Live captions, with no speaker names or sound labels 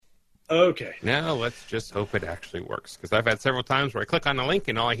Okay. Now let's just hope it actually works, because I've had several times where I click on a link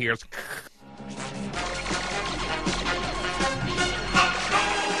and all I hear is...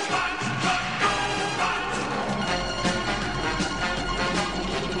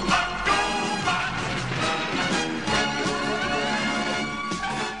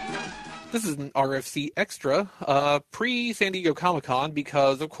 This is an RFC Extra, pre-San Diego Comic-Con,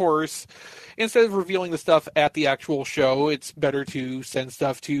 because, of course, instead of revealing the stuff at the actual show, it's better to send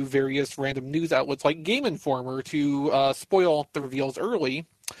stuff to various random news outlets like Game Informer to spoil the reveals early.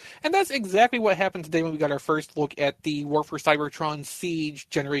 And that's exactly what happened today when we got our first look at the War for Cybertron Siege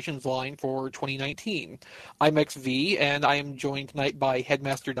Generations line for 2019. I'm XV, and I am joined tonight by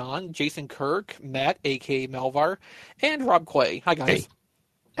Headmaster Don, Jason Kirk, Matt, a.k.a. Melvar, and Rob Clay. Hi, guys.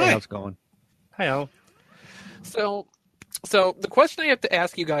 Hey, how's it going? Hi, Al. So the question I have to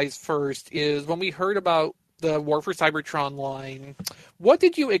ask you guys first is, when we heard about the War for Cybertron line, what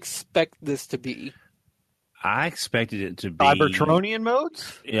did you expect this to be? I expected it to be... Cybertronian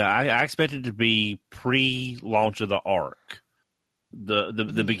modes? Yeah, I expected it to be pre-launch of the Ark.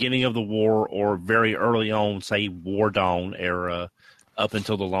 The beginning of the war, or very early on, say, War Dawn era, up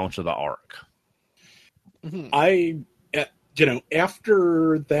until the launch of the Ark. Mm-hmm.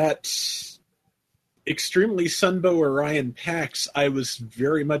 After that extremely Sunbow Orion PAX, I was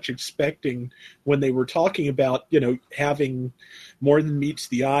very much expecting, when they were talking about, having More Than Meets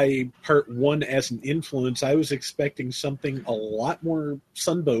the Eye Part 1 as an influence, I was expecting something a lot more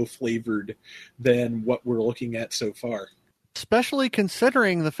Sunbow flavored than what we're looking at so far. Especially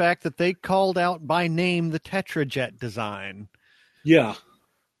considering the fact that they called out by name the Tetrajet design. Yeah.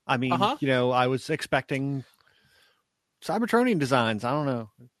 I mean, I was expecting Cybertronian designs. I don't know.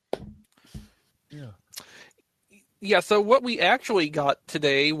 Yeah, so what we actually got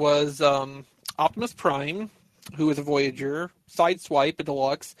today was Optimus Prime, who is a Voyager, Sideswipe, a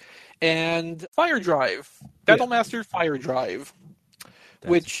Deluxe, and Fire Drive, Battlemaster Fire Drive,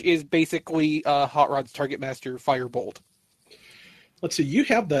 which is basically Hot Rod's Target Master Firebolt. Let's see, you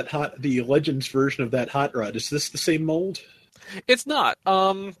have the Legends version of that Hot Rod. Is this the same mold? It's not.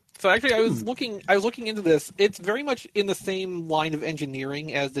 So actually, I was looking into this. It's very much in the same line of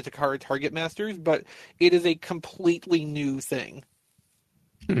engineering as the Takara Target Masters, but it is a completely new thing.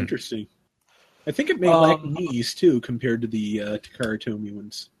 Interesting. I think it may lack knees too, compared to the Takara Tomy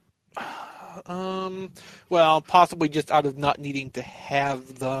ones. Well, possibly just out of not needing to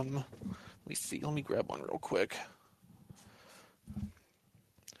have them. Let me see. Let me grab one real quick.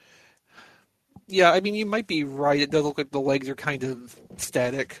 Yeah, I mean, you might be right. It does look like the legs are kind of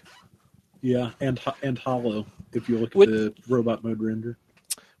static. Yeah, and hollow, if you look at the robot mode render.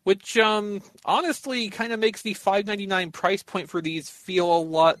 Which, honestly, kind of makes the $5.99 price point for these feel a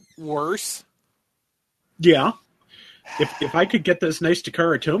lot worse. Yeah. If I could get those nice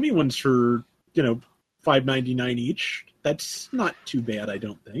Takara Tomy ones for, $5.99 each, that's not too bad, I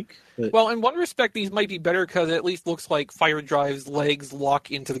don't think. But... Well, in one respect, these might be better because it at least looks like Fire Drive's legs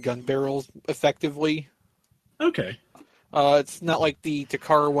lock into the gun barrels effectively. Okay. It's not like the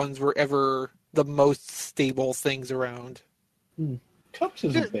Takara ones were ever the most stable things around. Cups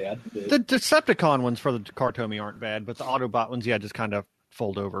isn't bad. But... The Decepticon ones for the Takara Tomy aren't bad, but the Autobot ones, just kind of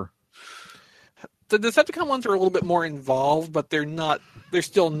fold over. The Decepticon ones are a little bit more involved, but they're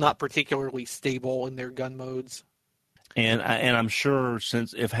still not particularly stable in their gun modes. And I'm sure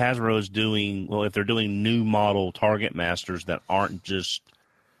if Hasbro is if they're doing new model Target Masters that aren't just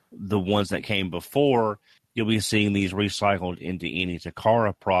the ones that came before, you'll be seeing these recycled into any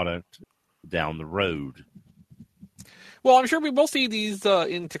Takara product down the road. Well, I'm sure we will see these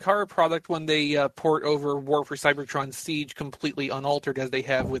in Takara product when they port over War for Cybertron Siege completely unaltered as they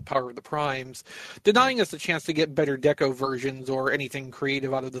have with Power of the Primes, denying us the chance to get better deco versions or anything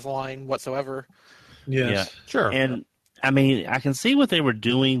creative out of this line whatsoever. Yes. Yeah, sure. And I mean, I can see what they were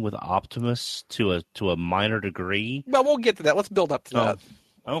doing with Optimus to a minor degree. Well, we'll get to that. Let's build up to that.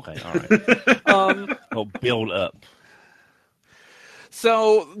 Okay, all right. We'll build up.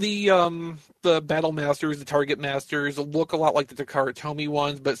 So the Battle Masters, the Target Masters, look a lot like the Takara Tomy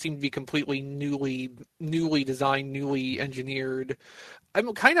ones, but seem to be completely newly designed, newly engineered.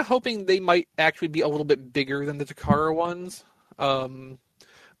 I'm kind of hoping they might actually be a little bit bigger than the Takara ones.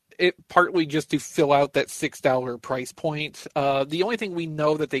 It partly just to fill out that $6 price point. The only thing we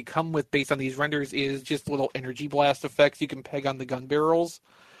know that they come with based on these renders is just little energy blast effects you can peg on the gun barrels.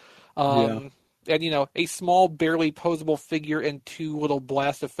 And, a small, barely posable figure and 2 little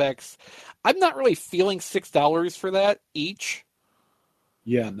blast effects. I'm not really feeling $6 for that each.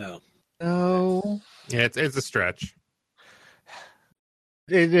 Yeah, no. No. Yeah, it's a stretch.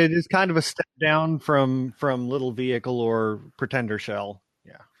 It is kind of a step down from Little Vehicle or Pretender Shell.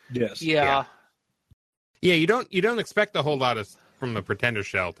 Yeah. Yes. Yeah. Yeah, you don't expect a whole lot from the Pretender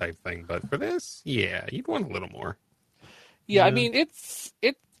shell type thing, but for this, yeah, you'd want a little more. Yeah, I Yeah. mean,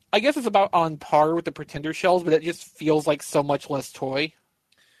 I guess it's about on par with the Pretender shells, but it just feels like so much less toy.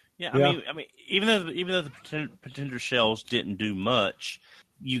 Yeah, Yeah. I mean, even though the Pretender shells didn't do much,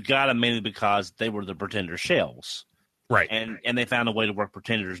 you got them mainly because they were the Pretender shells, Right. and they found a way to work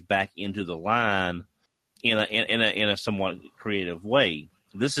Pretenders back into the line in a somewhat creative way.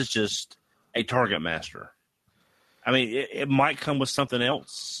 This is just a Target Master. I mean, it might come with something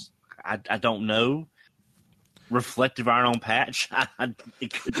else. I don't know. Reflective iron-on patch.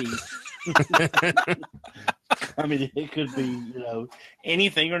 It could be. I mean, it could be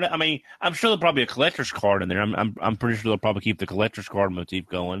anything or not. I mean, I'm sure there'll probably be a collector's card in there. I'm pretty sure they'll probably keep the collector's card motif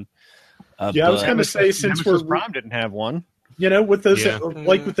going. Yeah, I was going to say, since Nemesis Prime didn't have one. With those Yeah.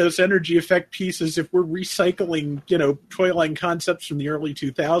 with those energy effect pieces, if we're recycling, toy line concepts from the early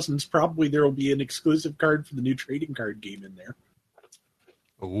 2000s, probably there will be an exclusive card for the new trading card game in there.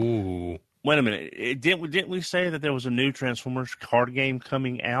 Ooh. Wait a minute. Didn't we say that there was a new Transformers card game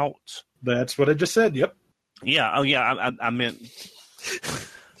coming out? That's what I just said. Yep. Yeah. Oh, yeah. I meant.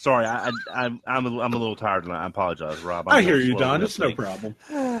 Sorry, I'm a little tired tonight. I apologize, Rob. I hear you, Don. It's no problem.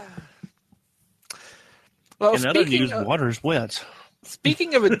 Well, In other news, water's wet.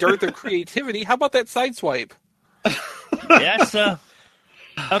 Speaking of a dearth of creativity, how about that sideswipe? Yes.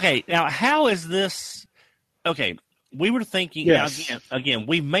 Okay. Now, how is this? Okay, we were thinking. Yes. Now, again,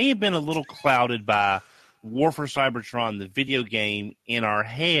 we may have been a little clouded by War for Cybertron, the video game, in our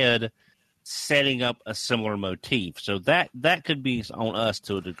head, setting up a similar motif. So that could be on us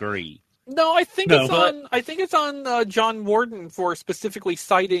to a degree. No, I think it's on John Warden for specifically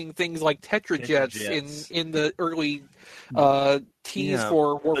citing things like Tetrajets in the early tease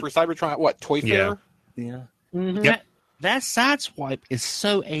for War for Cybertron. What, Toy Fair? Yeah. Mm-hmm. That sideswipe is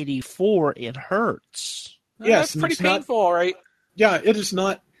so 84, it hurts. Yes, That's pretty painful, all right. Yeah, it is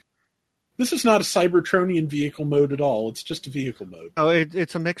not. This is not a Cybertronian vehicle mode at all. It's just a vehicle mode. Oh,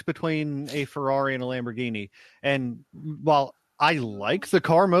 it's a mix between a Ferrari and a Lamborghini. And while I like the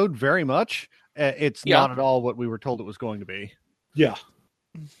car mode very much, it's not at all what we were told it was going to be. Yeah.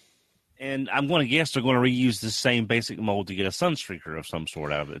 And I'm going to guess they're going to reuse the same basic mold to get a Sunstreaker of some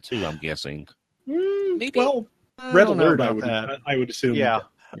sort out of it, too, I'm guessing. Maybe. Well, Red Alert, I would assume. Yeah,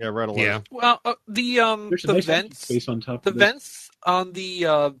 Red Alert. Yeah. Well, There's a the nice vents, space on top the of it. vents on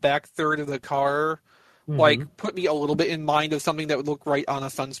the back third of the car, put me a little bit in mind of something that would look right on a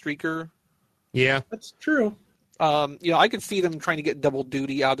Sunstreaker. Yeah. That's true. I could see them trying to get double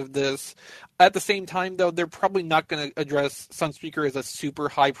duty out of this. At the same time, though, they're probably not going to address Sunstreaker as a super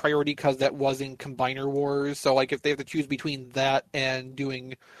high priority because that was in Combiner Wars. So, if they have to choose between that and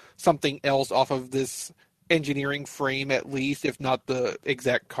doing something else off of this engineering frame, at least, if not the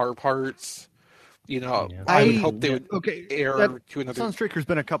exact car parts, I would hope they would err to another. Sunstreaker's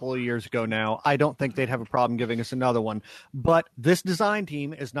been a couple of years ago now. I don't think they'd have a problem giving us another one. But this design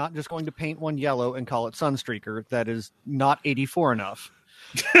team is not just going to paint one yellow and call it Sunstreaker. That is not 84 enough.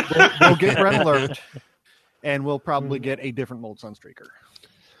 We'll get Red Alert, and we'll probably get a different mold Sunstreaker.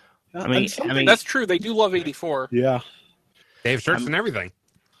 I mean, that's true. They do love 84. Yeah. They have shirts and everything.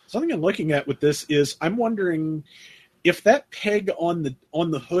 Something I'm looking at with this is I'm wondering if that peg on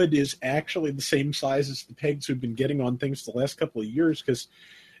the hood is actually the same size as the pegs we've been getting on things the last couple of years. Because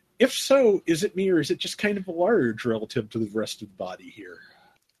if so, is it me or is it just kind of large relative to the rest of the body here?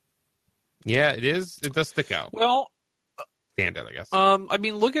 Yeah, it is. It does stick out. Well, Stand out, I guess. I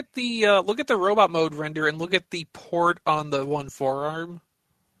mean, look at the robot mode render and look at the port on the one forearm.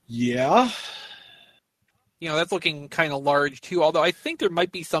 Yeah. That's looking kind of large too. Although I think there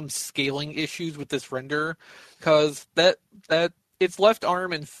might be some scaling issues with this render because that its left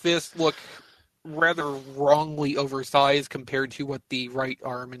arm and fist look rather wrongly oversized compared to what the right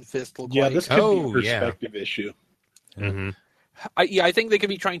arm and fist look like. Yeah, this could be a perspective issue. Mm-hmm. I think they could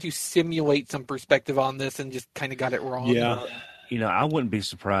be trying to simulate some perspective on this and just kind of got it wrong. Yeah. I wouldn't be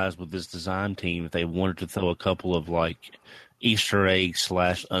surprised with this design team if they wanted to throw a couple of Easter egg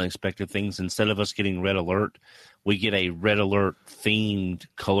 / unexpected things. Instead of us getting Red Alert, we get a Red Alert themed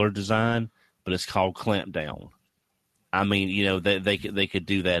color design, but it's called Clampdown. I mean, they could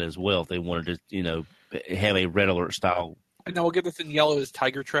do that as well if they wanted to, have a Red Alert style. And now we'll get this in yellow as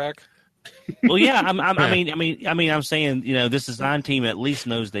Tiger Track. Well, yeah, I'm saying, this design team at least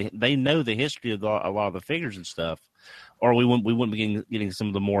knows they know the history of a lot of the figures and stuff, or we wouldn't be getting some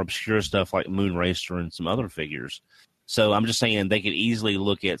of the more obscure stuff like Moon Racer and some other figures. So I'm just saying they could easily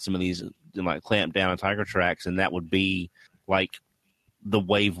look at some of these Clampdown and Tiger Tracks, and that would be the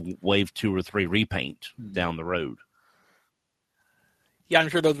wave 2 or 3 repaint down the road. Yeah, I'm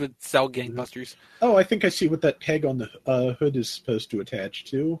sure those would sell gangbusters. Oh, I think I see what that peg on the hood is supposed to attach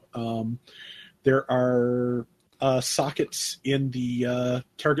to. There are sockets in the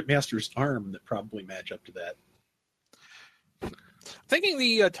Target Master's arm that probably match up to that. Thinking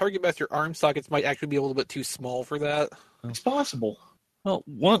the Target Master arm sockets might actually be a little bit too small for that. It's possible. Well,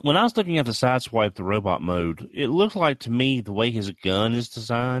 when I was looking at the Sideswipe, the robot mode, it looked like to me the way his gun is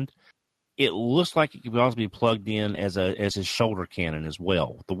designed, it looks like it could also be plugged in as his shoulder cannon as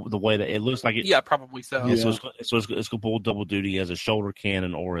well. The way that it looks like it. Yeah, probably so. Yeah, so it's going to pull double duty as a shoulder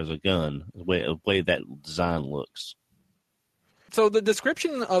cannon or as a gun. The way that design looks. So the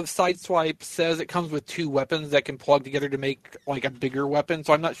description of Sideswipe says it comes with 2 weapons that can plug together to make like a bigger weapon.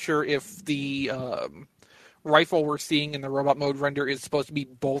 So I'm not sure if the rifle we're seeing in the robot mode render is supposed to be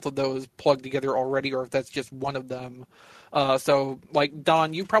both of those plugged together already, or if that's just one of them. So, like,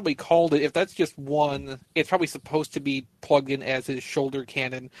 Don, you probably called it. If that's just one, it's probably supposed to be plugged in as his shoulder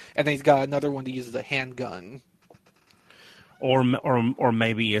cannon, and then he's got another one to use as a handgun. Or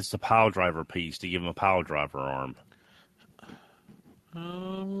maybe it's the pile driver piece to give him a pile driver arm.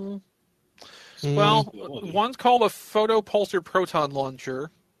 Well, one's called a photopulsar proton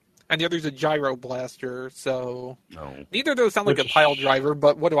launcher, and the other's a gyro blaster. So neither of those sound like a pile driver,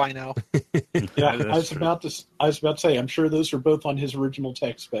 but what do I know? Yeah, I was about to say, I'm sure those are both on his original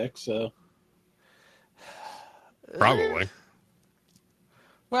tech spec. So Probably.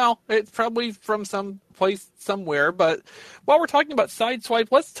 Well, it's probably from some place somewhere. But while we're talking about Sideswipe,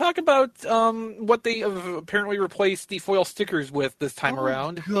 let's talk about what they have apparently replaced the foil stickers with this time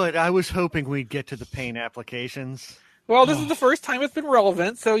around. Good. I was hoping we'd get to the paint applications. Well, this is the first time it's been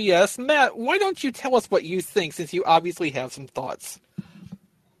relevant, so yes. Matt, why don't you tell us what you think, since you obviously have some thoughts?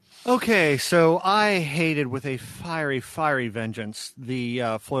 Okay, so I hated with a fiery, fiery vengeance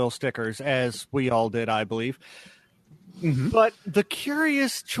the foil stickers, as we all did, I believe. Mm-hmm. But the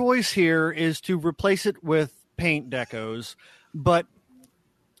curious choice here is to replace it with paint decos, but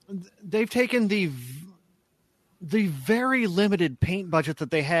they've taken the very limited paint budget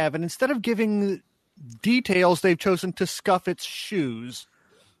that they have, and instead of giving details, they've chosen to scuff its shoes.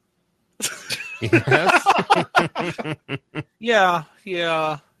 Yeah.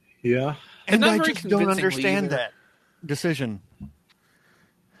 And I just don't understand that decision.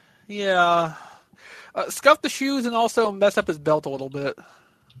 Yeah. Scuff the shoes and also mess up his belt a little bit.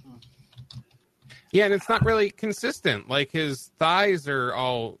 Yeah, and it's not really consistent. Like, his thighs are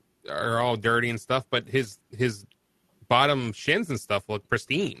all dirty and stuff, but his bottom shins and stuff look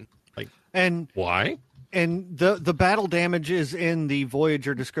pristine. Like, and why? And the battle damage is in the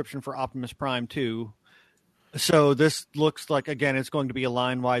Voyager description for Optimus Prime too. So this looks like, again, it's going to be a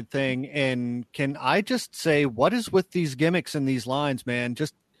line-wide thing. And can I just say, what is with these gimmicks and these lines, man?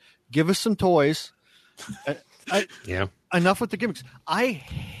 Just give us some toys. Yeah. Enough with the gimmicks. I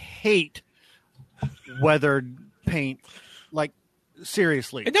hate weathered paint. Like,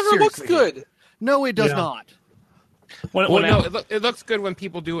 seriously. It never looks good. No, it does not. It looks good when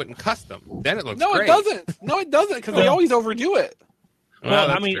people do it in custom. Then it looks great. No, it doesn't, because they always overdo it. Well,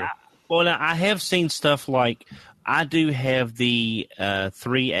 I mean, I have seen stuff like, I do have the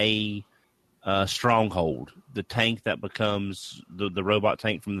 3A Stronghold, the tank that becomes the robot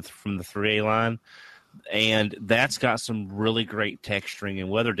tank from the 3A line, and that's got some really great texturing and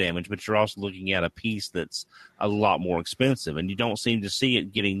weather damage, but you're also looking at a piece that's a lot more expensive, and you don't seem to see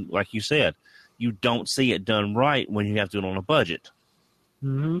it getting, like you said, you don't see it done right when you have to do it on a budget.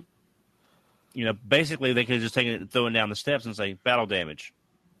 Mm-hmm. You know, basically they could have just taken it and thrown down the steps and say, battle damage.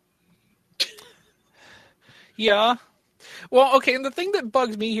 Yeah. Well, okay, and the thing that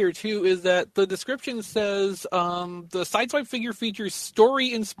bugs me here, too, is that the description says the Sideswipe figure features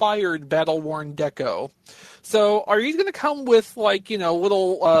story-inspired battle-worn deco. So are you going to come with, like, you know,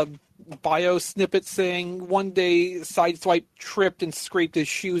 little bio snippets saying one day Sideswipe tripped and scraped his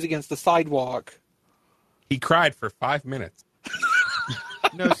shoes against the sidewalk? He cried for 5 minutes.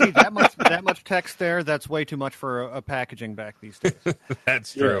 No, see, that much text there, that's way too much for a packaging back these days.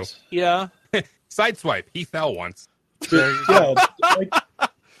 That's true. Yes. Yeah. Sideswipe, he fell once. Yeah,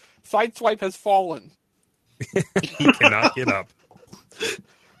 Sideswipe has fallen. He cannot get up.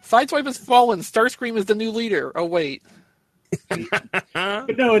 Sideswipe has fallen. Starscream is the new leader. Oh, wait.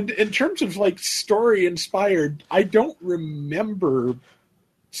 But no, in terms of, like, story-inspired, I don't remember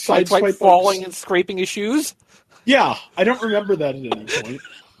Sideswipe falling and scraping his shoes? Yeah, I don't remember that at any point.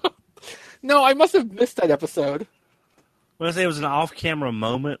 No, I must have missed that episode. Well, I say it was an off-camera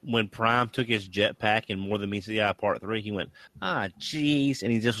moment when Prime took his jetpack in More Than Meets the Eye Part 3. He went, jeez,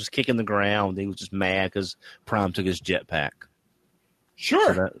 and he just was kicking the ground. He was just mad because Prime took his jetpack.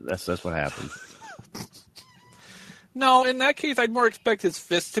 Sure. So that's what happened. No, in that case, I'd more expect his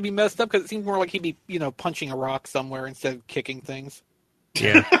fists to be messed up because it seems more like he'd be, punching a rock somewhere instead of kicking things.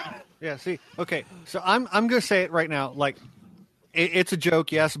 Yeah. Yeah. See. Okay. So I'm going to say it right now. Like, it's a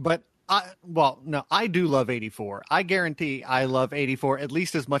joke, yes, but I do love 84. I guarantee I love 84 at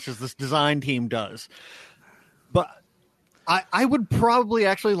least as much as this design team does. But I would probably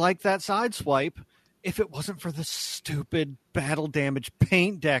actually like that side swipe if it wasn't for the stupid battle damage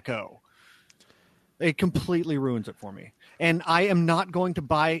paint deco. It completely ruins it for me. And I am not going to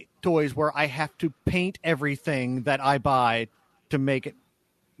buy toys where I have to paint everything that I buy to make it,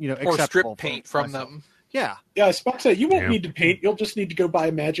 acceptable. Or strip paint from them. Yeah. Yeah, I was about to say, you won't need to paint. You'll just need to go buy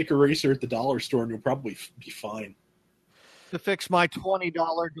a magic eraser at the dollar store, and you'll probably be fine. To fix my $20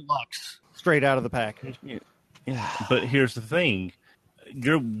 deluxe straight out of the package. Yeah. But here's the thing.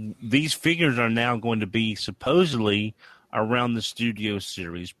 These figures are now going to be supposedly around the Studio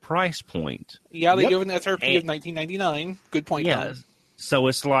Series price point. Yeah, they give an SRP of $19.99. Good point. Yeah. So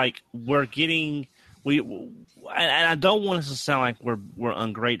it's like we're getting... and I don't want us to sound like we're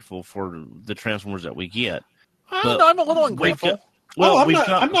ungrateful for the Transformers that we get. No, I'm a little ungrateful.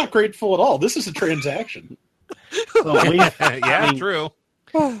 I'm not grateful at all. This is a transaction. True.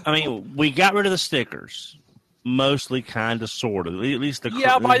 I mean, we got rid of the stickers. Mostly, kind of, sort of. At least the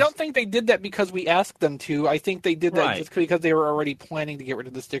but I don't think they did that because we asked them to. I think they did that just because they were already planning to get rid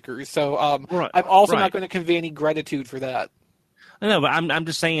of the stickers. So I'm also not going to convey any gratitude for that. I know, but I'm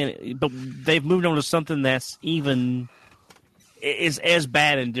just saying. But they've moved on to something that's even is as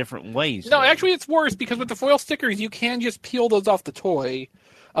bad in different ways. No, actually, it's worse because with the foil stickers, you can just peel those off the toy.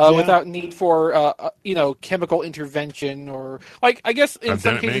 Without need for chemical intervention or I guess in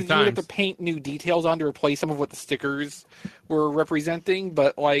some cases you would have to paint new details on to replace some of what the stickers were representing.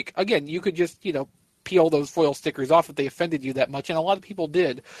 But again, you could just peel those foil stickers off if they offended you that much, and a lot of people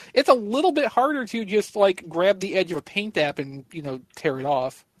did. It's a little bit harder to just grab the edge of a paint app and tear it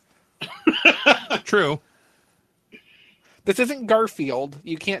off. True. This isn't Garfield.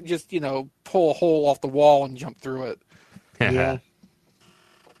 You can't just pull a hole off the wall and jump through it. Yeah.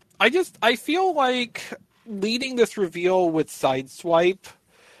 I feel like leading this reveal with Sideswipe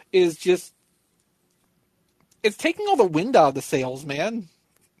is just... It's taking all the wind out of the sails, man.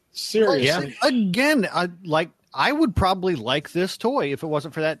 Seriously. Yeah. Again, I would probably like this toy if it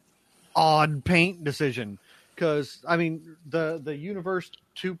wasn't for that odd paint decision. Because, I mean, the Universe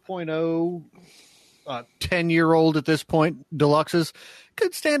 2.0 10-year-old at this point, deluxes,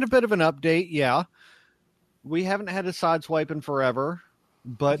 could stand a bit of an update, yeah. We haven't had a Sideswipe in forever.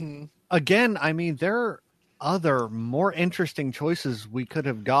 But again, I mean, there are other more interesting choices we could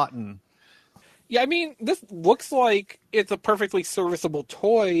have gotten. Yeah, I mean, this looks like it's a perfectly serviceable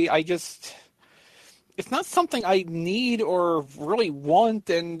toy. It's not something I need or really want.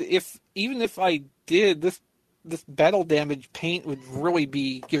 And even if I did, this battle damage paint would really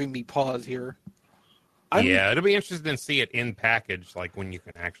be giving me pause here. It'll be interesting to see it in package, when you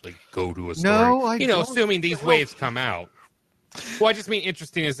can actually go to a store. Assuming these waves come out. Well, I just mean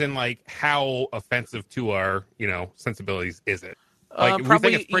interesting as in how offensive to our sensibilities is it? We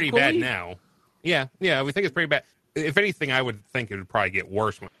think it's pretty equally bad now. Yeah, we think it's pretty bad. If anything, I would think it would probably get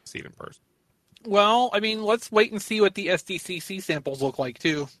worse when you see it in person. Well, I mean, let's wait and see what the SDCC samples look like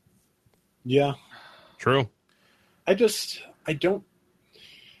too. Yeah, true. I don't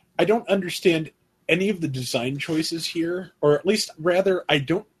understand any of the design choices here, or at least rather, I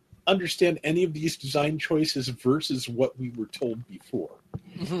don't understand any of these design choices versus what we were told before.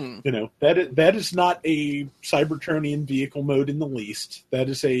 Mm-hmm. That is not a Cybertronian vehicle mode in the least. That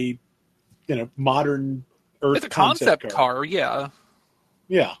is a modern Earth. It's a concept car, yeah.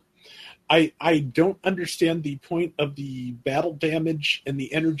 Yeah. I don't understand the point of the battle damage and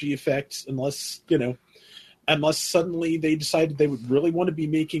the energy effects unless suddenly they decided they would really want to be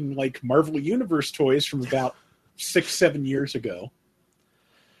making Marvel Universe toys from about 6-7 years ago.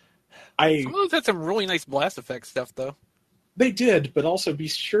 Some of those had some really nice blast effect stuff, though. They did, but also be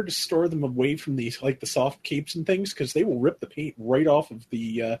sure to store them away from these, the soft capes and things, because they will rip the paint right off of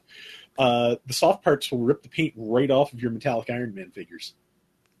the soft parts will rip the paint right off of your metallic Iron Man figures.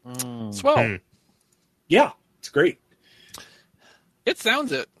 Swell. Yeah, it's great. It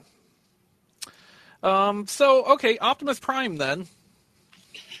sounds it. Okay, Optimus Prime then.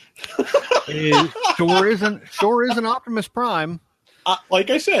 Sure is an Optimus Prime. Like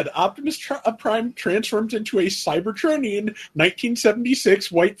I said, Optimus Prime transforms into a Cybertronian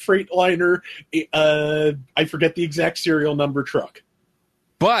 1976 white Freightliner, I forget the exact serial number truck.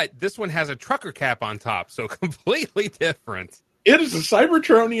 But this one has a trucker cap on top, so completely different. It is a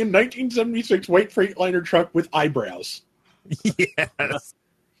Cybertronian 1976 white Freightliner truck with eyebrows. Yes.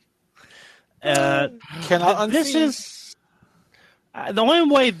 Cannot unsee. This is the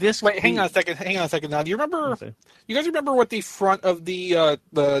only way this. Wait, hang on a second. Now, do you remember? You guys remember what the front of the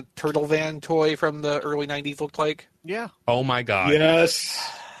Turtle Van toy from the early '90s looked like? Yeah. Oh my God.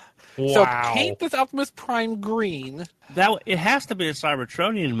 Yes. Wow. So paint this Optimus Prime green. It has to be a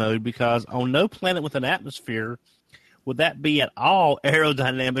Cybertronian mode because on no planet with an atmosphere would that be at all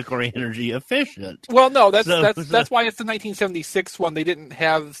aerodynamic or energy efficient. Well, no, that's why it's the 1976 one. They didn't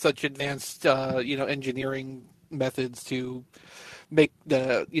have such advanced, engineering methods to make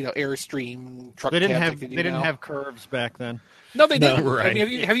the Airstream truck. They didn't have curves back then. No, they didn't. Right. I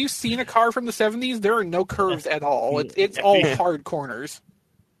mean, have you seen a car from the 70s? There are no curves at all. It's all hard corners.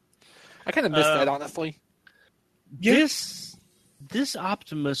 I kind of missed that, honestly. This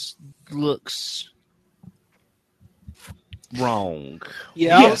Optimus looks wrong.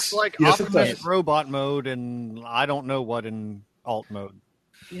 Yeah, It's like Optimus robot mode, and I don't know what in alt mode.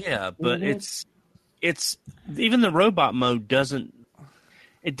 Yeah, but it's even the robot mode doesn't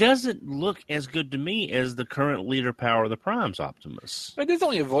look as good to me as the current leader power of the Prime's Optimus. It is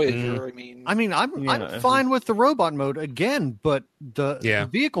only a Voyager. I'm fine with the robot mode again, but the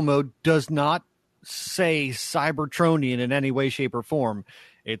vehicle mode does not say Cybertronian in any way, shape, or form.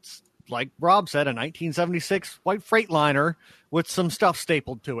 It's like Rob said, a 1976 white Freightliner with some stuff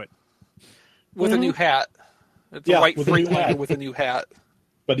stapled to it. With a new hat. It's a white Freightliner with a new hat.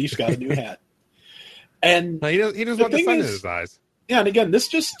 But he's got a new hat. And he doesn't want the sun in his eyes. Yeah, and again,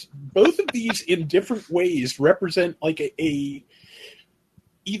 both of these in different ways represent like a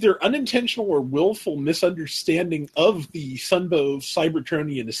either unintentional or willful misunderstanding of the Sunbow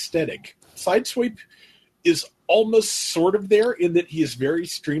Cybertronian aesthetic. Sideswipe is almost sort of there in that he is very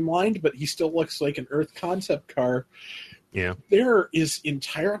streamlined, but he still looks like an Earth concept car. Yeah. There is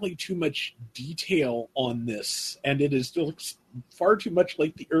entirely too much detail on this, and it looks far too much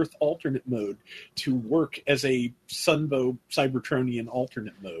like the Earth alternate mode to work as a Sunbow Cybertronian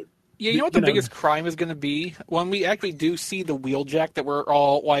alternate mode. Yeah, you know what the biggest crime is going to be? When we actually do see the wheeljack that we're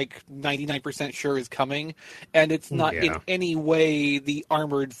all like 99% sure is coming, and it's not in any way the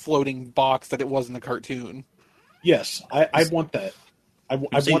armored floating box that it was in the cartoon. Yes, I want that. I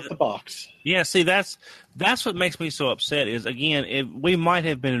want the box. Yeah, see, that's what makes me so upset is, again, we might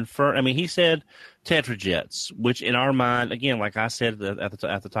have been inferring. I mean, he said Tetrajets, which in our mind, again, like I said at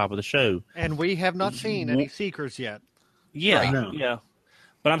the top of the show. And we have not seen any Seekers yet. Yeah, right. No. Yeah.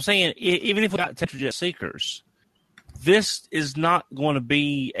 But I'm saying, even if we got Tetrajet Seekers, this is not going to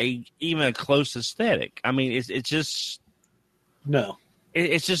be even a close aesthetic. I mean, it's just... No.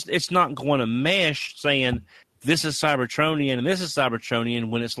 It's not going to mesh saying... this is Cybertronian and this is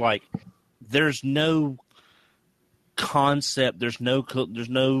Cybertronian when it's like there's no concept, there's no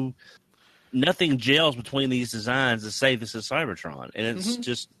nothing gels between these designs to say this is Cybertron, and it's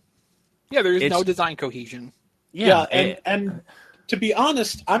just there's no design cohesion. Yeah, and to be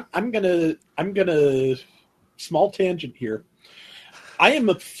honest, I'm gonna small tangent here. I am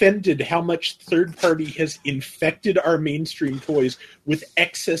offended how much third party has infected our mainstream toys with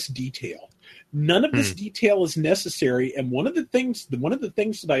excess detail. None of this detail is necessary, and one of the things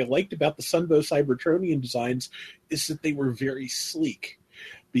that I liked about the Sunbow Cybertronian designs is that they were very sleek.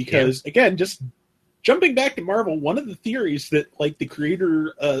 Because again, just jumping back to Marvel, one of the theories that like the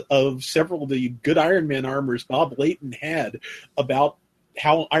creator of several of the good Iron Man armors, Bob Layton, had about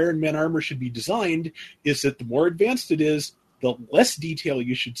how Iron Man armor should be designed is that the more advanced it is, the less detail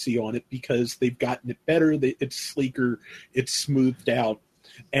you should see on it because they've gotten it better, it's sleeker, it's smoothed out.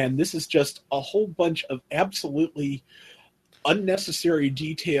 And this is just a whole bunch of absolutely unnecessary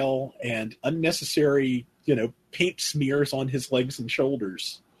detail and unnecessary, paint smears on his legs and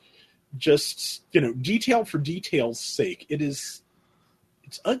shoulders. Just, detail for detail's sake. It's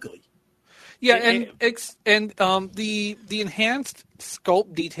ugly. Yeah, and the enhanced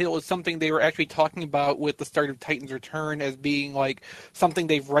sculpt detail is something they were actually talking about with the start of Titan's Return as being like something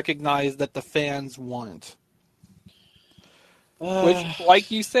they've recognized that the fans want. Which, like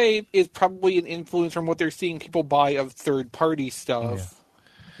you say, is probably an influence from what they're seeing people buy of third-party stuff.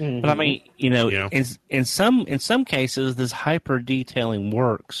 Yeah. Mm-hmm. But I mean, in some cases, this hyper detailing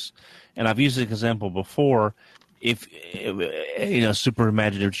works, and I've used this example before. If super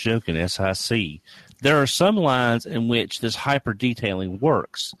imaginative joke in SIC, there are some lines in which this hyper detailing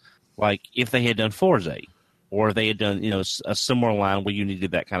works, like if they had done Forza, or if they had done a similar line where you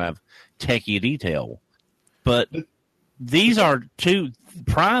needed that kind of techie detail, but. These are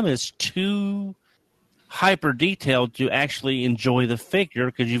Prime is too hyper detailed to actually enjoy the figure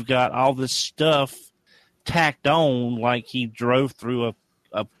because you've got all this stuff tacked on like he drove through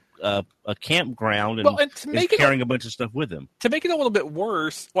a a campground and is carrying a bunch of stuff with him. To make it a little bit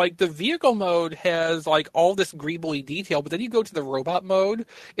worse, like the vehicle mode has like all this greebly detail, but then you go to the robot mode.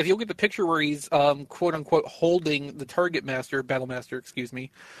 If you look at the picture where he's quote unquote holding the battle master, excuse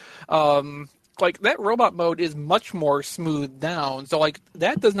me, like that robot mode is much more smoothed down. So like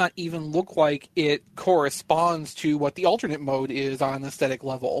that does not even look like it corresponds to what the alternate mode is on an aesthetic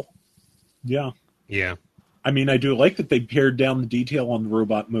level. Yeah. Yeah. I mean, I do like that they pared down the detail on the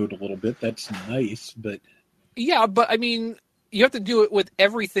robot mode a little bit. That's nice, but... Yeah, but I mean, you have to do it with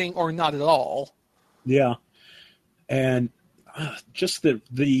everything or not at all. Yeah. And just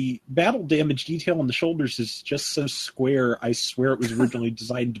the battle damage detail on the shoulders is just so square. I swear it was originally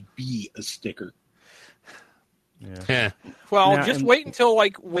designed to be a sticker. Yeah. Well, just wait until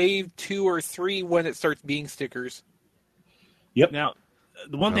like wave 2 or 3 when it starts being stickers. Yep. Now,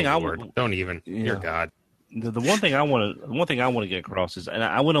 the one thing don't even. Dear God. The one thing I want to get across is, and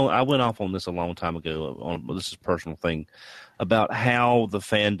I went off on this a long time ago. This is a personal thing about how the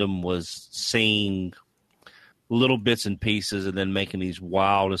fandom was seeing little bits and pieces and then making these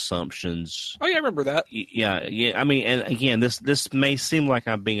wild assumptions. Oh yeah, I remember that. Yeah. I mean, and again, this may seem like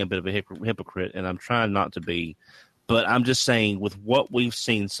I'm being a bit of a hypocrite, and I'm trying not to be, but I'm just saying with what we've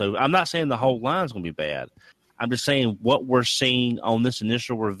seen. So I'm not saying the whole line's going to be bad. I'm just saying what we're seeing on this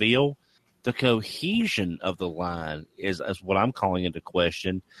initial reveal. The cohesion of the line is what I'm calling into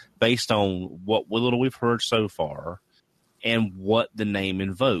question based on what little we've heard so far and what the name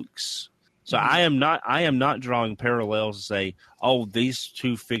invokes. So I am not drawing parallels to say, oh, these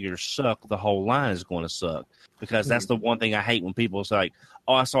two figures suck, the whole line is going to suck. Because that's the one thing I hate when people say, like,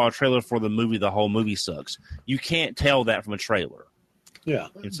 oh, I saw a trailer for the movie, the whole movie sucks. You can't tell that from a trailer. Yeah.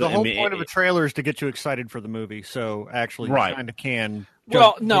 The whole point of a trailer is to get you excited for the movie, so actually you kind of can...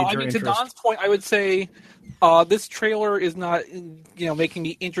 Well, no, I mean, to Don's point, I would say this trailer is not, making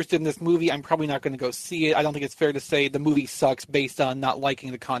me interested in this movie. I'm probably not going to go see it. I don't think it's fair to say the movie sucks based on not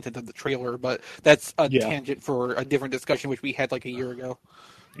liking the content of the trailer, but that's a tangent for a different discussion, which we had like a year ago.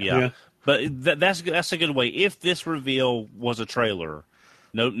 Yeah. But that's a good way. If this reveal was a trailer,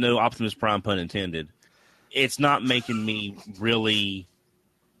 no Optimus Prime pun intended, it's not making me really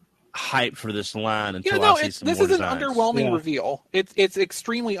hyped for this line until I see some more designs. This is an underwhelming reveal. It's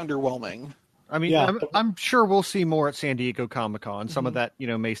extremely underwhelming. I mean, I'm sure we'll see more at San Diego Comic-Con. Some of that,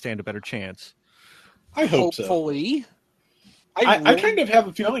 may stand a better chance. I hope Hopefully. So. I kind of have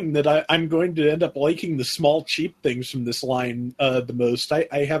a feeling that I'm going to end up liking the small, cheap things from this line the most.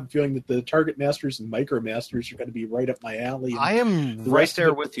 I have a feeling that the Target Masters and Micro Masters are going to be right up my alley. I am right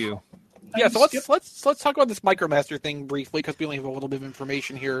there with you. Yeah, so let's talk about this MicroMaster thing briefly because we only have a little bit of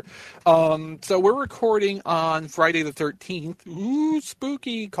information here. So we're recording on Friday the 13th. Ooh,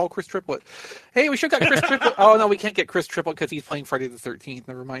 spooky! Call Chris Triplett. Hey, we should have got Chris Triplett. Oh no, we can't get Chris Triplett because he's playing Friday the 13th.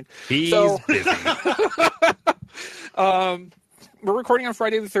 Never mind. He's busy. We're recording on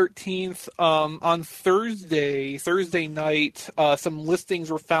Friday the 13th. On Thursday night, some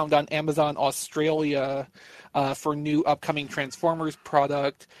listings were found on Amazon Australia for new upcoming Transformers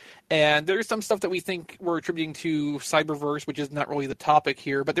product. And there's some stuff that we think we're attributing to Cyberverse, which is not really the topic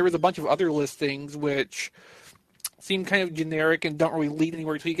here. But there was a bunch of other listings which seem kind of generic and don't really lead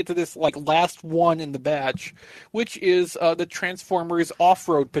anywhere until you get to this like last one in the batch, which is the Transformers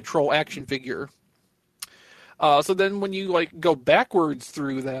Off-Road Patrol action figure. So then when you like go backwards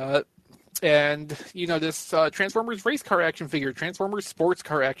through that, and this Transformers race car action figure, Transformers sports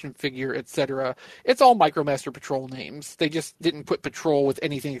car action figure, etc. It's all MicroMaster Patrol names. They just didn't put Patrol with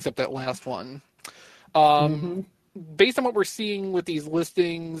anything except that last one. Based on what we're seeing with these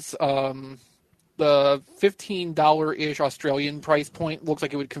listings, the $15-ish Australian price point looks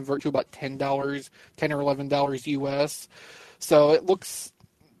like it would convert to about $10 or $11 US. So it looks...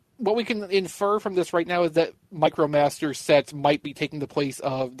 What we can infer from this right now is that MicroMaster sets might be taking the place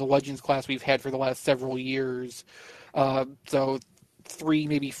of the Legends class we've had for the last several years. So 3,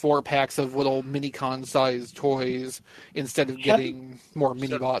 maybe 4 packs of little Minicon-sized toys instead of getting more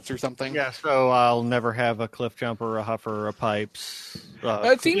mini-bots or something. Yeah, so I'll never have a Cliff Jumper, a Huffer, a Pipes.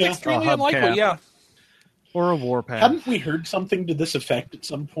 It seems extremely unlikely, yeah. Or a Warpath. Hadn't we heard something to this effect at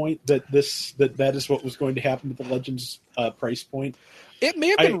some point, that that is what was going to happen with the Legends price point? It may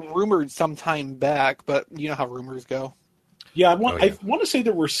have been rumored some time back, but you know how rumors go. Yeah, I want to say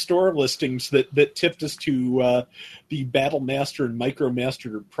there were store listings that tipped us to the Battle Master and Micro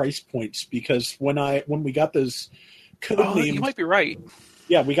Master price points, because when we got those code names, you might be right.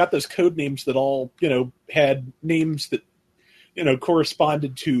 Yeah, we got those code names that all had names that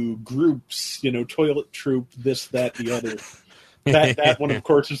corresponded to groups. Toilet Troop, this, that, the other. That one, of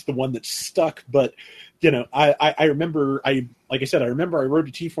course, is the one that stuck, but I remember, like I said, I wrote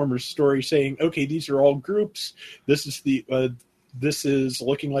a T-Formers story saying, okay, these are all groups. This is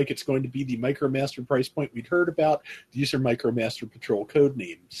looking like it's going to be the MicroMaster price point we'd heard about. These are MicroMaster Patrol code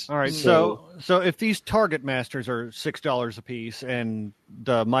names. All right, so if these Target Masters are $6 a piece and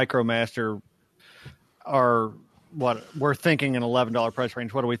the MicroMaster are what we're thinking an $11 price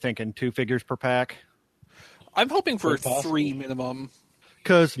range, what are we thinking? 2 figures per pack? I'm hoping for 3 minimum.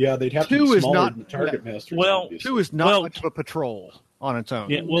 Because they'd have to be smaller than Target Masters. Well, obviously. 2 is not much of a patrol on its own.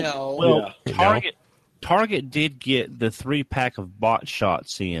 Yeah, Target did get the 3-pack of bot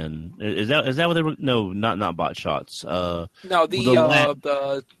shots in. Is that what they were? No, not bot shots. No,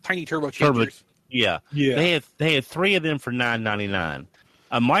 the tiny turbo changers. Yeah. They had 3 of them for $9.99.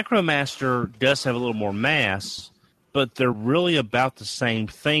 A MicroMaster does have a little more mass, but they're really about the same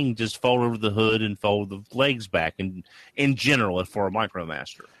thing. Just fold over the hood and fold the legs back. And in general, for a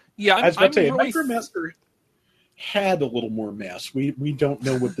MicroMaster. Yeah, I was about to say, really... MicroMaster had a little more mass. We don't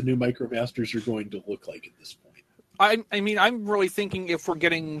know what the new MicroMasters are going to look like at this point. I mean, I'm really thinking if we're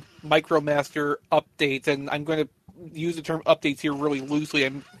getting MicroMaster updates, and I'm going to use the term updates here really loosely,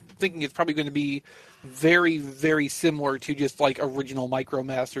 I'm thinking it's probably going to be very, very similar to just like original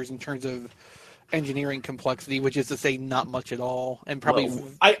MicroMasters in terms of engineering complexity, which is to say not much at all, and probably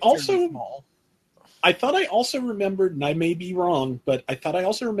small. I thought I also remembered, and I may be wrong, but I thought I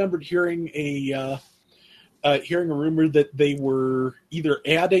also remembered hearing a rumor that they were either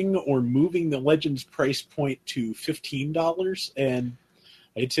adding or moving the Legends price point to $15, and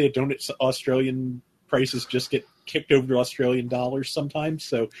I'd say don't Australian prices just get kicked over to Australian dollars sometimes.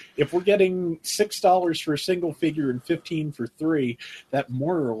 So if we're getting $6 for a single figure and $15 for 3, that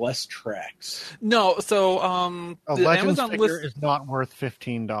more or less tracks. No, so a Legends Amazon figure is not worth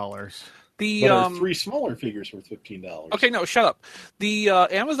 $15. But 3 smaller figures worth $15. Okay, no, shut up. The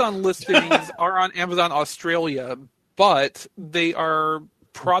Amazon listings are on Amazon Australia, but they are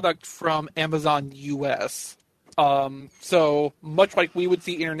product from Amazon US. So much like we would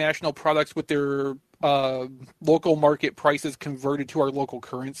see international products with their local market prices converted to our local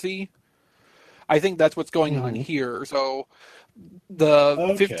currency, I think that's what's going on here. So the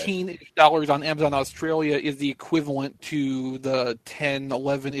 $15 on Amazon Australia is the equivalent to the 10,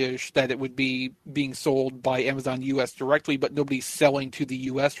 11-ish that it would be being sold by Amazon US directly, but nobody's selling to the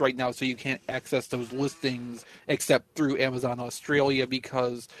US right now, so you can't access those listings except through Amazon Australia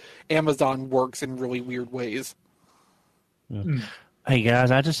because Amazon works in really weird ways. Hey guys,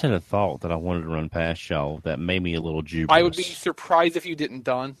 I just had a thought that I wanted to run past y'all that made me a little jubilant. I would be surprised if you didn't,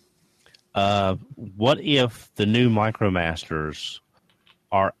 Don. What if the new MicroMasters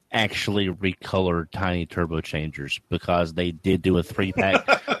are actually recolored tiny turbo changers? Because they did do a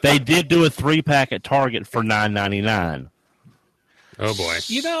 3-pack. They did do a 3-pack at Target for $9.99. Oh boy!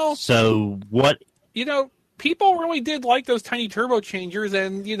 So what? People really did like those tiny turbo changers,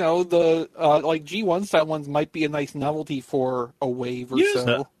 and the like G1 style ones might be a nice novelty for a wave or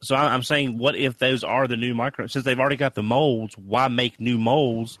so. So I'm saying, what if those are the new micro? Since they've already got the molds, why make new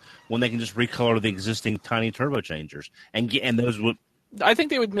molds when they can just recolor the existing tiny turbo changers and those would? I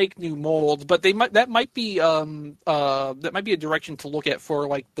think they would make new molds, but that might be a direction to look at for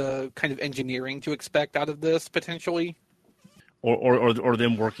like the kind of engineering to expect out of this potentially. Or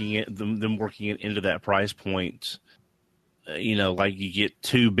them working it into that price point, like you get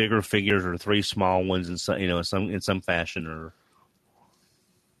 2 bigger figures or 3 small ones in some fashion, or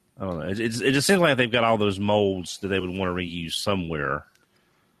I don't know. It just seems like they've got all those molds that they would want to reuse somewhere.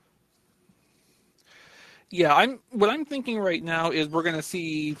 Yeah, what I'm thinking right now is we're going to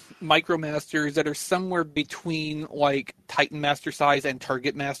see MicroMasters that are somewhere between like Titan Master size and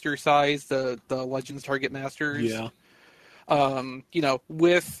Target Master size, the Legends Target Masters. Yeah.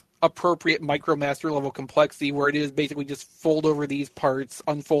 With appropriate MicroMaster level complexity, where it is basically just fold over these parts,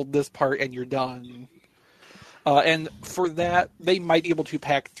 unfold this part, and you're done. And for that, they might be able to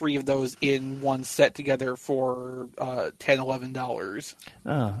pack 3 of those in one set together for $10, $11.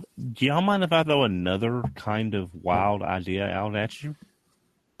 Do y'all mind if I throw another kind of wild idea out at you?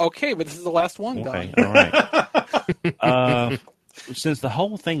 Okay, but this is the last one, okay, Don. All right. Since the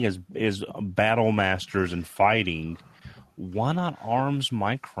whole thing is battle masters and fighting, why not Arms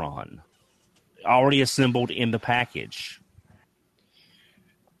Micron? Already assembled in the package.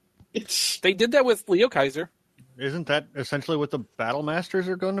 They did that with Leo Kaiser. Isn't that essentially what the Battle Masters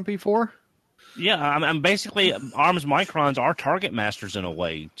are going to be for? Yeah, I'm basically Arms Microns are Target Masters in a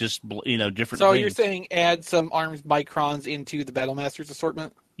way, just different. So things. You're saying add some Arms Microns into the Battle Masters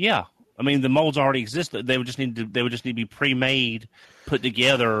assortment? Yeah, I mean the molds already exist. They would just need to be pre-made, put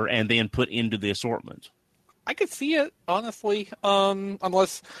together, and then put into the assortment. I could see it, honestly.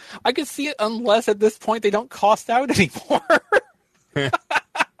 Unless at this point they don't cost out anymore.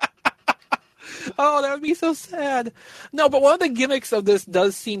 Oh, that would be so sad. No, but one of the gimmicks of this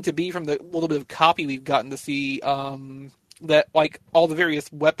does seem to be, from the little bit of copy we've gotten to see, that like all the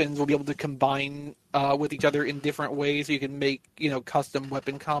various weapons will be able to combine with each other in different ways. So you can make, custom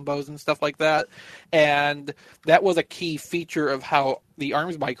weapon combos and stuff like that. And that was a key feature of how the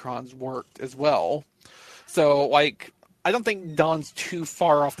arms microns worked as well. So, like, I don't think Don's too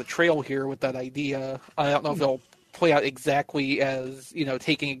far off the trail here with that idea. I don't know if they'll play out exactly as,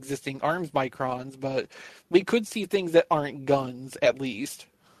 taking existing arms microns, but we could see things that aren't guns, at least.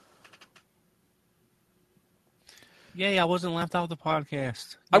 Yay, I wasn't left off the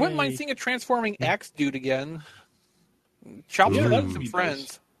podcast. I wouldn't mind seeing a transforming axe dude again. Chop through some friends.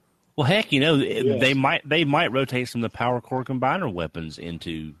 Nice. Well, heck, they might rotate some of the power core combiner weapons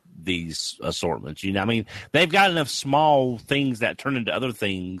into these assortments. I mean, they've got enough small things that turn into other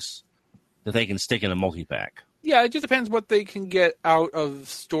things that they can stick in a multi-pack. Yeah, it just depends what they can get out of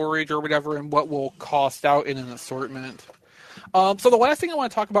storage or whatever, and what will cost out in an assortment. So the last thing I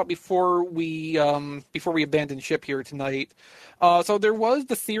want to talk about before we abandon ship here tonight. So there was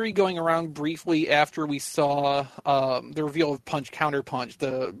the theory going around briefly after we saw the reveal of Punch Counter Punch,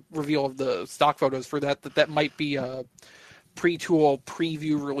 the reveal of the stock photos for that might be a pre-tool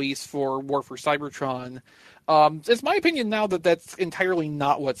preview release for War for Cybertron. It's my opinion now that that's entirely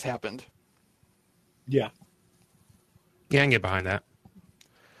not what's happened. Yeah. Yeah, I can get behind that.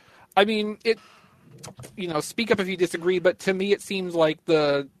 I mean, speak up if you disagree, but to me it seems like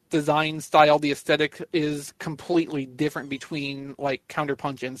the design style, the aesthetic is completely different between like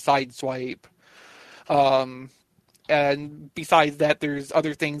Counterpunch and Sideswipe. And besides that, there's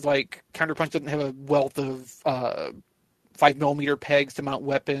other things like Counterpunch doesn't have a wealth of 5mm pegs to mount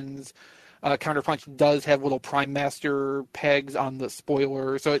weapons. Counterpunch does have little Prime Master pegs on the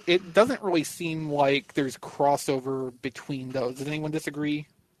spoiler, so it doesn't really seem like there's crossover between those. Does anyone disagree?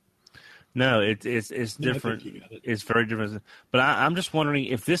 No, it's different. It's very different. But I'm just wondering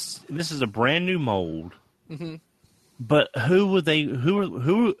if this is a brand new mold. Mm-hmm. But who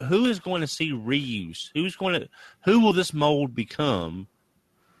is going to see reuse? Who will this mold become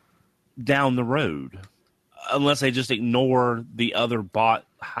down the road? Unless they just ignore the other bot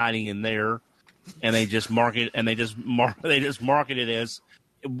hiding in there, and they just market it as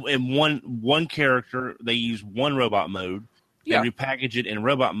in one character. They use one robot mode. Yeah. They repackage it in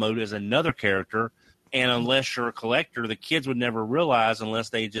robot mode as another character, and unless you're a collector, the kids would never realize unless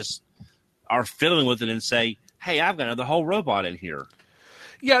they just are fiddling with it and say, "Hey, I've got the whole robot in here."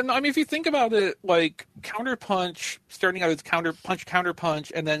 Yeah, no, I mean, if you think about it, like Counterpunch, starting out as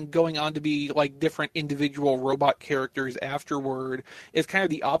Counterpunch, and then going on to be like different individual robot characters afterward, is kind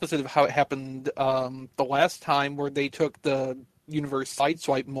of the opposite of how it happened the last time, where they took the Universe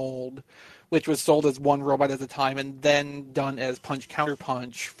Sideswipe mold, which was sold as one robot at a time, and then done as Punch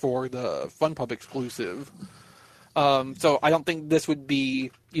Counterpunch for the FunPub exclusive. So I don't think this would be,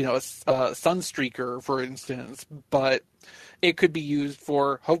 a Sunstreaker, for instance, but it could be used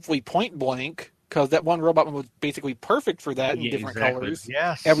for, hopefully, Point Blank, because that one robot was basically perfect for that in different colors.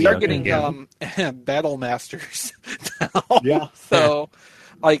 Yes. And we are getting Battle Masters now. Yeah. So,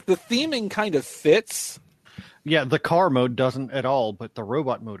 like, the theming kind of fits. Yeah, the car mode doesn't at all, but the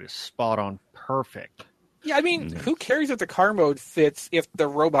robot mode is spot on perfect. Yeah, I mean, who cares if the car mode fits if the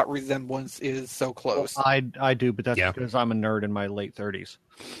robot resemblance is so close? Well, I do, but that's because I'm a nerd in my late 30s.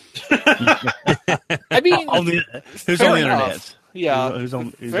 I mean, who's on the internet? Yeah, who's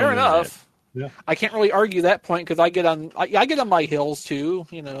fair enough. Yeah. I can't really argue that point because I get on my hills too.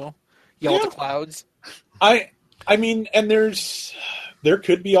 Yell at the clouds. I mean, and there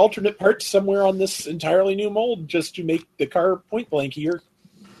could be alternate parts somewhere on this entirely new mold just to make the car point blankier.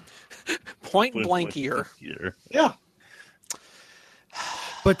 Point blankier. Yeah.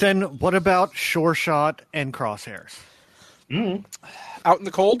 But then what about Sure Shot and Crosshairs? Mm-hmm. Out in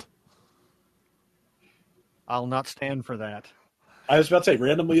the cold? I'll not stand for that. I was about to say,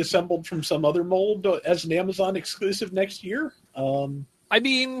 randomly assembled from some other mold as an Amazon exclusive next year? I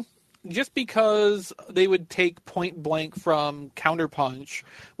mean, just because they would take Point Blank from Counterpunch,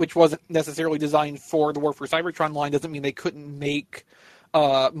 which wasn't necessarily designed for the War for Cybertron line, doesn't mean they couldn't make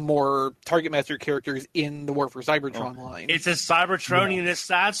more Target Master characters in the War for Cybertron line. It's a Cybertronian that's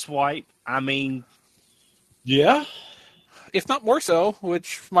Sideswipe. I mean... Yeah? If not more so,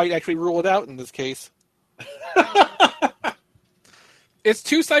 which might actually rule it out in this case. It's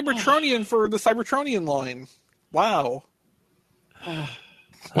too Cybertronian for the Cybertronian line. Wow.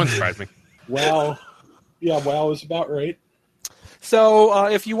 Wouldn't surprise me. Wow. Yeah, wow is about right. So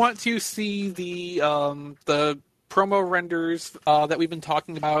if you want to see the promo renders that we've been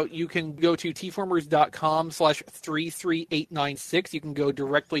talking about, you can go to tformers.com/33896. You can go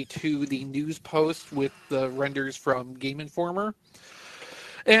directly to the news post with the renders from Game Informer.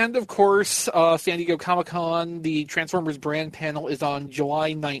 And, of course, San Diego Comic-Con, the Transformers brand panel is on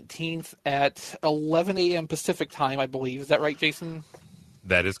July 19th at 11 a.m. Pacific time, I believe. Is that right, Jason?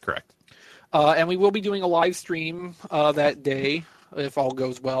 That is correct. And we will be doing a live stream that day, if all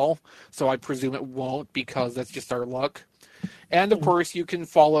goes well. So I presume it won't, because that's just our luck. And, of course, you can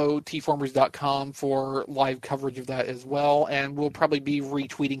follow tformers.com for live coverage of that as well. And we'll probably be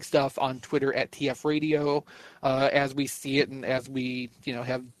retweeting stuff on Twitter at TF Radio as we see it and as we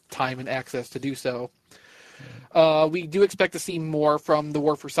have time and access to do so. We do expect to see more from the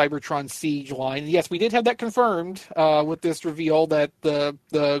War for Cybertron Siege line. Yes, we did have that confirmed with this reveal that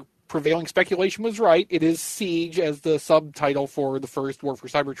the prevailing speculation was right. It is Siege as the subtitle for the first War for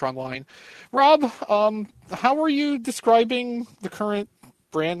Cybertron line. Rob, how are you describing the current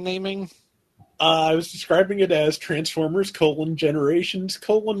brand naming? I was describing it as Transformers: Generations: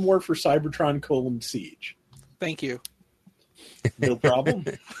 War for Cybertron: Siege. Thank you. No problem.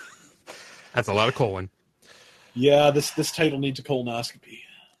 That's a lot of colon. Yeah, this title needs a colonoscopy.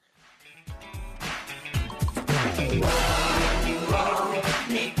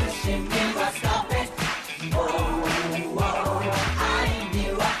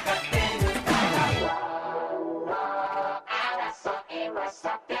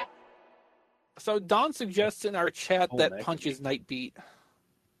 So Don suggests in our chat that Punch is Nightbeat.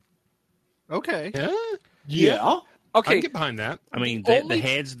 Okay. Yeah. I Okay. can get behind that. I mean, the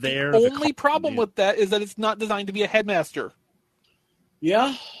head's there. The only problem with that is that it's not designed to be a headmaster.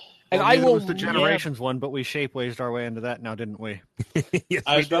 Yeah. And Well, I will. was the Generations one, but we shape-wazed our way into that now, didn't we? Yes,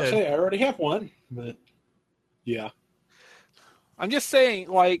 I was we about to did. say, I already have one, but yeah. I'm just saying,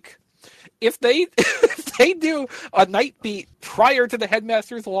 like, if they do a Nightbeat prior to the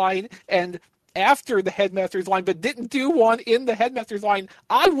Headmaster's line and after the Headmaster's line, but didn't do one in the Headmaster's line,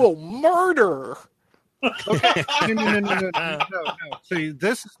 I will murder. Okay. No. See,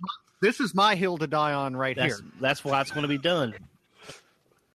 this is my hill to die on right here. That's why it's going to be done.